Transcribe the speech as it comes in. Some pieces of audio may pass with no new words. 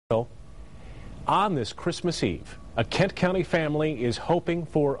On this Christmas Eve, a Kent County family is hoping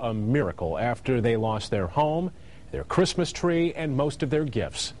for a miracle after they lost their home, their Christmas tree, and most of their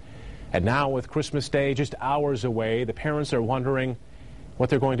gifts. And now, with Christmas Day just hours away, the parents are wondering what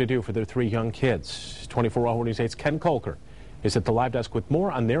they're going to do for their three young kids. 24-hour News 8's Ken Kolker is at the live desk with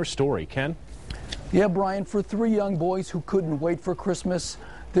more on their story. Ken? Yeah, Brian, for three young boys who couldn't wait for Christmas,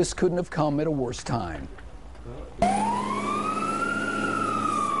 this couldn't have come at a worse time.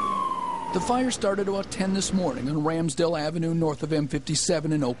 The fire started about 10 this morning on Ramsdale Avenue north of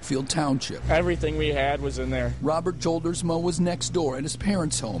M57 in Oakfield Township. Everything we had was in there. Robert Joldersma was next door at his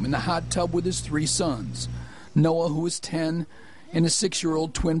parents' home in the hot tub with his three sons. Noah, who is 10, and his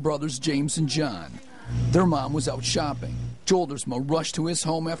 6-year-old twin brothers James and John. Their mom was out shopping. Joldersma rushed to his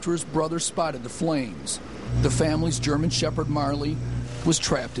home after his brother spotted the flames. The family's German Shepherd Marley was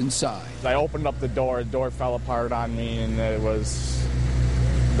trapped inside. I opened up the door fell apart on me, and it was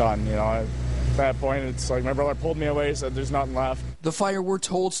done, you know. At that point, it's like my brother pulled me away, said there's nothing left. The fire, we're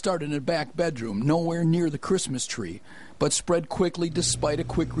told, started in a back bedroom, nowhere near the Christmas tree, but spread quickly despite a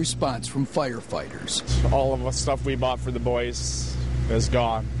quick response from firefighters. All of the stuff we bought for the boys is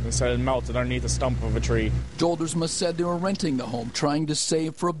gone. They said it melted underneath the stump of a tree. Joldersma said they were renting the home, trying to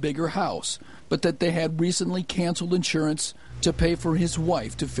save for a bigger house, but that they had recently canceled insurance to pay for his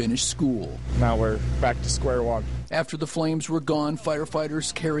wife to finish school. Now we're back to square one. After the flames were gone,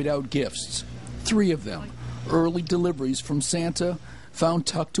 firefighters carried out gifts. 3 of them, early deliveries from Santa, found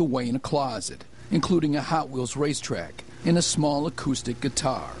tucked away in a closet, including a Hot Wheels racetrack and a small acoustic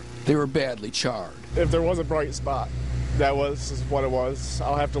guitar. They were badly charred. If there was a bright spot, that was what it was.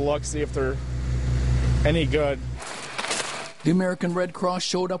 I'll have to look, see if they're any good. The American Red Cross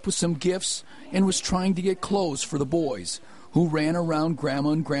showed up with some gifts and was trying to get clothes for the boys, who ran around Grandma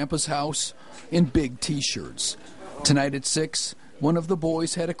and Grandpa's house in big T-shirts. Tonight at 6, one of the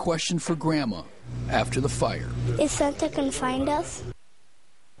boys had a question for Grandma after the fire. Is Santa going to find us?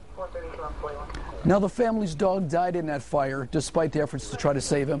 Now, the family's dog died in that fire, despite the efforts to try to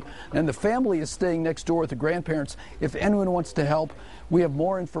save him. And the family is staying next door with the grandparents. If anyone wants to help, we have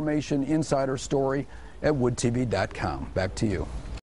more information inside our story at woodtv.com. Back to you.